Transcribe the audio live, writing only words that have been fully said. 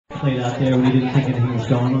played out there. We didn't think anything was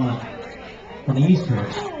going on the East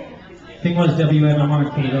Coast. The thing was, WMMR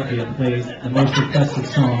in Philadelphia played the most requested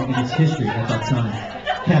song in its history at that time,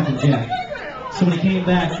 Captain Jack. So when he came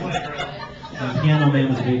back, Piano Man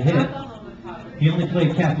was a big hit. He only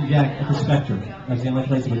played Captain Jack at the Spectrum. That's the only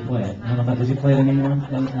place he would play it. I don't know, does he play it anymore?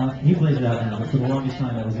 He plays it out now, but for the longest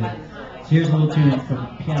time that was it. So here's a little tune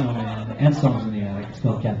from Piano Man and Songs in the Attic. It's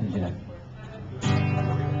called Captain Jack.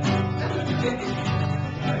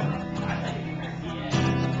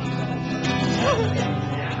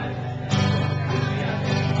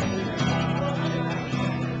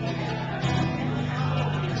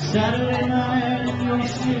 Saturday night and you're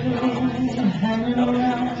still hanging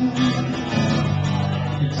around.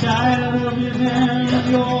 You're tired of living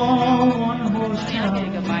in your one-horse town.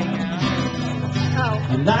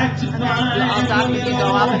 I'd like to find I'll stop if you go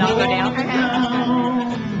up and I'll go down.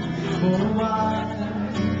 For a while.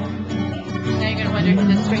 Now you're going to wonder who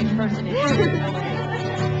this strange person is.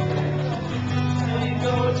 You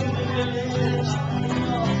go to the village,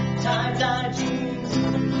 tie-dye jeans,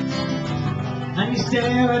 and you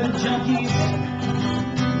stare at the junkies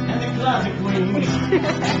and the closet queens.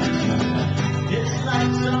 It's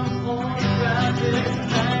like some pornographic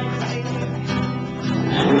magazine,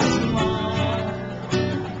 and you smile.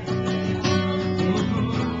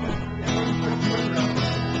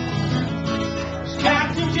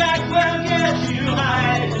 Captain Jack will get you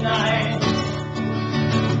high tonight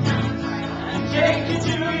and take you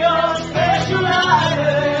to your special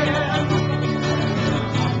island.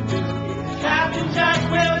 Captain Jack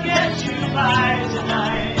will get you by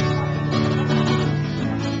tonight.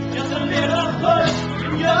 Just a little push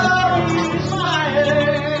and you'll be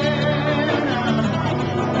smiling.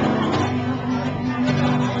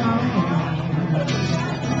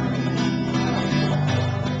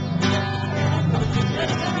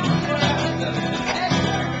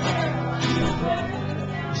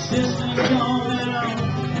 Sister's going out,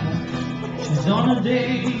 she's on a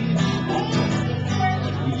date.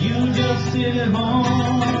 You just sit at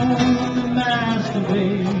home and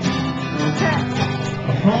masturbate.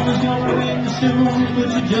 The phone is gonna ring soon, but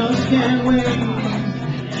you just can't wait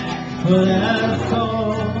for that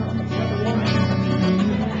call.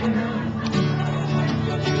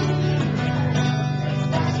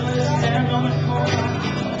 So you stand on the corner,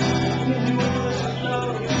 you look slow,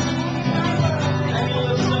 and you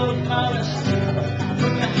look so polished,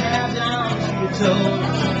 put your hair down to your toes.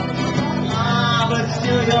 But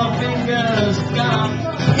still your fingers gonna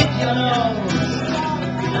hit your nose.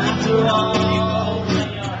 After all,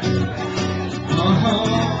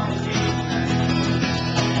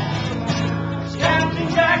 Captain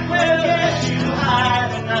Jack will get you high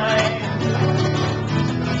tonight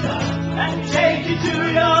and take you to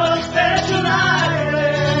your special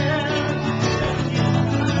island.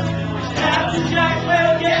 Captain Jack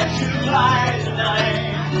will get you high tonight.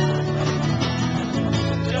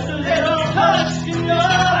 Just a little touch in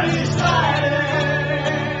your side.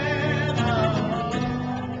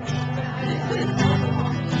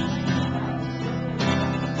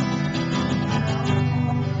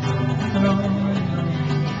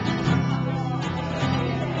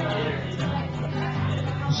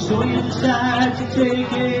 So you decide to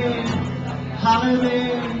take a holiday.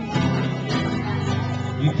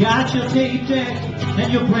 You got your tape deck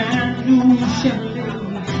and your brand new Chevrolet.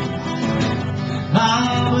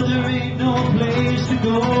 Ah, but there ain't no place to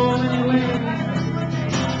go anyway.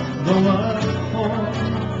 No other for.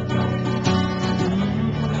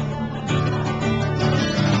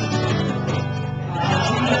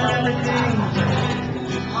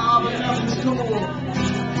 Ah, but nothing's cool.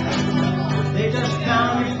 They just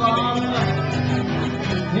found me father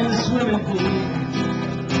in the swimming pool.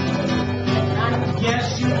 I guess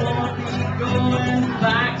you won't be going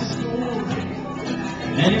back to school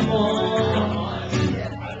anymore.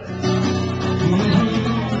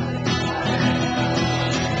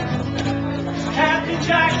 Captain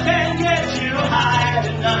Jack can get you high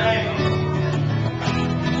tonight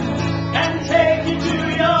and take you to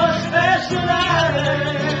your special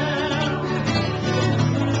island.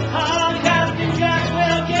 Oh, Captain Jack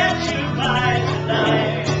will get you by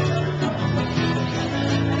tonight.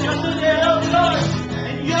 Just a little push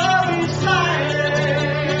and you're inside.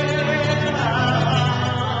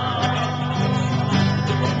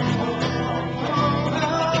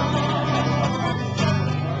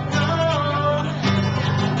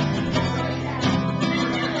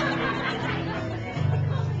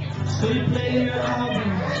 So you play your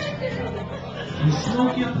albums, you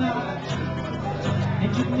smoke your pipe,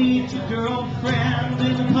 and you meet your girlfriend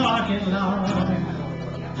in the parking lot.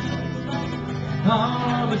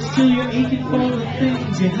 Oh, but still you're aching for the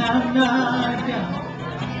things you have not got.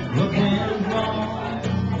 What went wrong?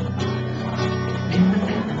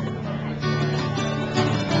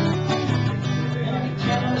 And I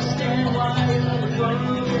can't understand why the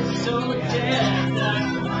world is so dead.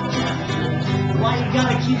 Why you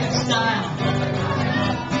gotta keep it style?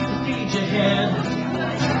 Feed your head.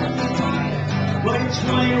 When you're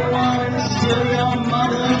 21, still your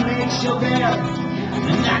mother makes your bed.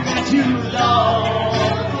 And I got too long.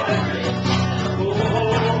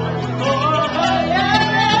 Oh,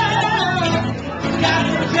 yeah.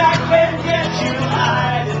 Captain Jack can get you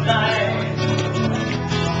high tonight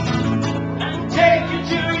and take you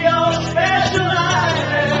to your special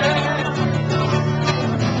island.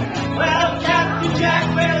 Well, Captain Jack